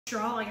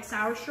straw, like a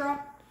sour straw.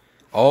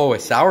 Oh, a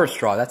sour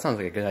straw. That sounds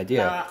like a good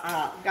idea.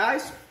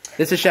 Guys.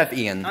 This is Chef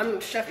Ian. I'm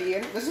Chef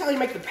Ian. This is how you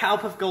make the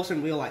Powerpuff Girls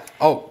in real life.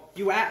 Oh.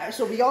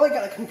 So we all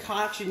got a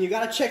concoction. You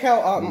gotta check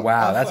out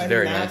wow, that's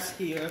very nice.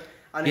 Here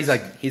he's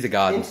a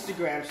god.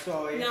 Instagram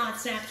story. Not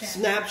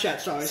Snapchat.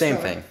 Snapchat story. Same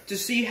thing. To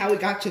see how we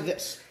got to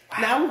this. Wow.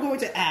 Now we're going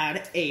to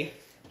add a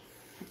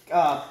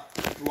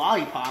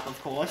lollipop,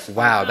 of course.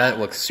 Wow, that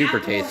looks super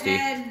apple tasty.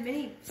 Head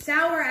mini.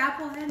 Sour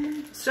apple head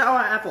mini. Sour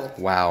apple.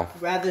 Wow.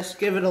 Rather just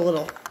give it a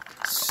little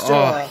stir.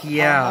 Oh,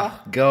 yeah.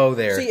 Go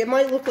there. See, it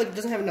might look like it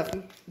doesn't have enough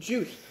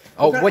juice.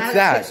 Oh, what's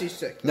that?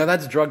 Stick. No,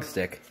 that's drug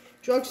stick.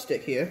 Drug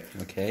stick here.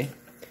 Okay.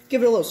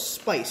 Give it a little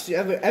spice.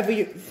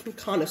 Every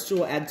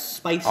connoisseur adds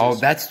spices. Oh,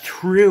 that's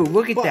true.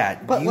 Look at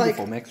that.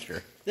 Beautiful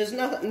mixture. There's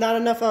not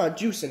enough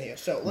juice in here,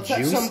 so let's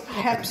add some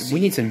Pepsi. We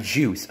need some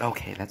juice.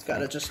 Okay, that's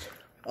gotta fine. just.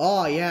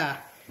 Oh yeah.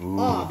 Ooh.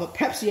 Oh, but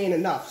Pepsi ain't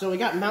enough. So we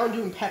got Mountain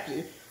Dew and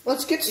Pepsi.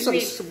 Let's get some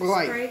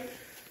Sprite.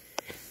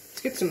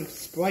 Let's get some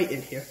Sprite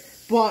in here.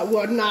 But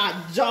we're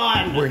not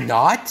done. We're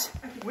not?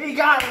 We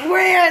got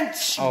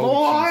ranch,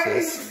 boys.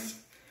 Jesus.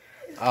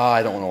 Oh,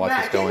 I don't want to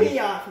watch this going. Give me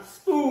a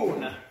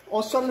spoon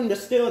or something to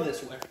stir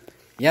this with.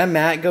 Yeah,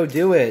 Matt, go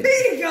do it.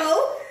 There you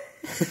go.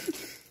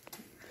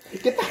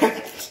 Get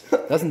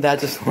that. Doesn't that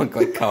just look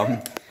like cum?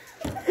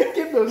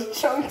 Get those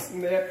chunks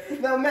in there.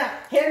 Now,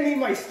 Matt, hand me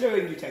my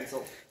stirring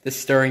utensil. This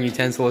stirring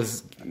utensil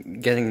is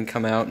getting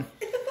come out.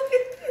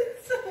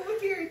 It's so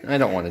weird. I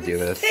don't want to do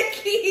this.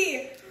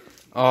 Sticky.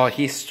 Oh,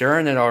 he's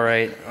stirring it all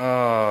right.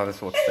 Oh,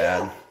 this looks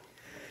bad.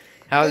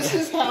 This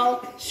is how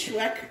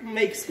Shrek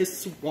makes his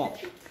swamp.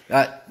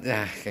 I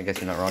guess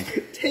you're not wrong.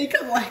 Take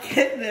a look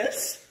at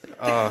this.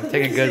 Oh,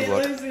 take a good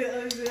look.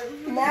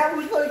 Now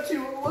we'd like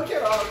to look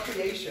at our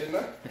creation.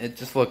 It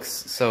just looks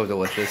so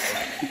delicious.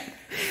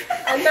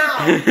 And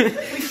now, we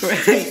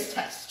taste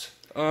test.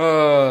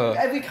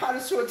 Every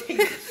connoisseur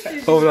taste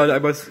test. Hold on, I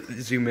must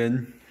zoom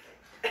in.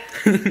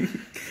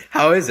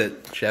 How is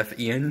it, Chef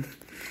Ian?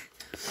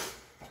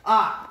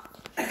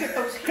 You get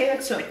those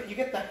hints you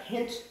get the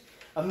hint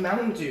of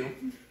Mountain Dew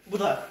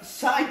with a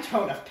side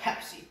tone of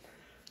Pepsi.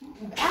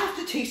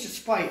 Aftertaste of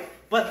Sprite,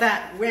 but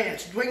that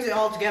ranch brings it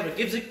all together,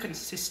 gives it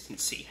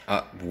consistency.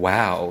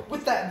 Wow.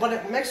 With that, but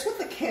it mixed with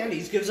the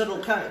candies gives it a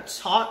kind of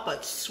tart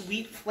but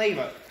sweet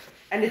flavor.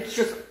 And it's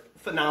just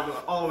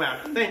phenomenal all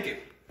around. Thank you.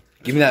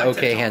 Give me that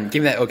okay hand.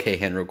 Give me that okay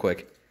hand real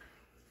quick.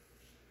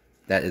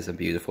 That is a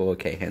beautiful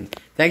okay hand.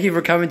 Thank you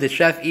for coming to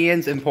Chef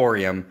Ian's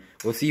Emporium.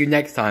 We'll see you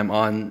next time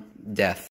on Death.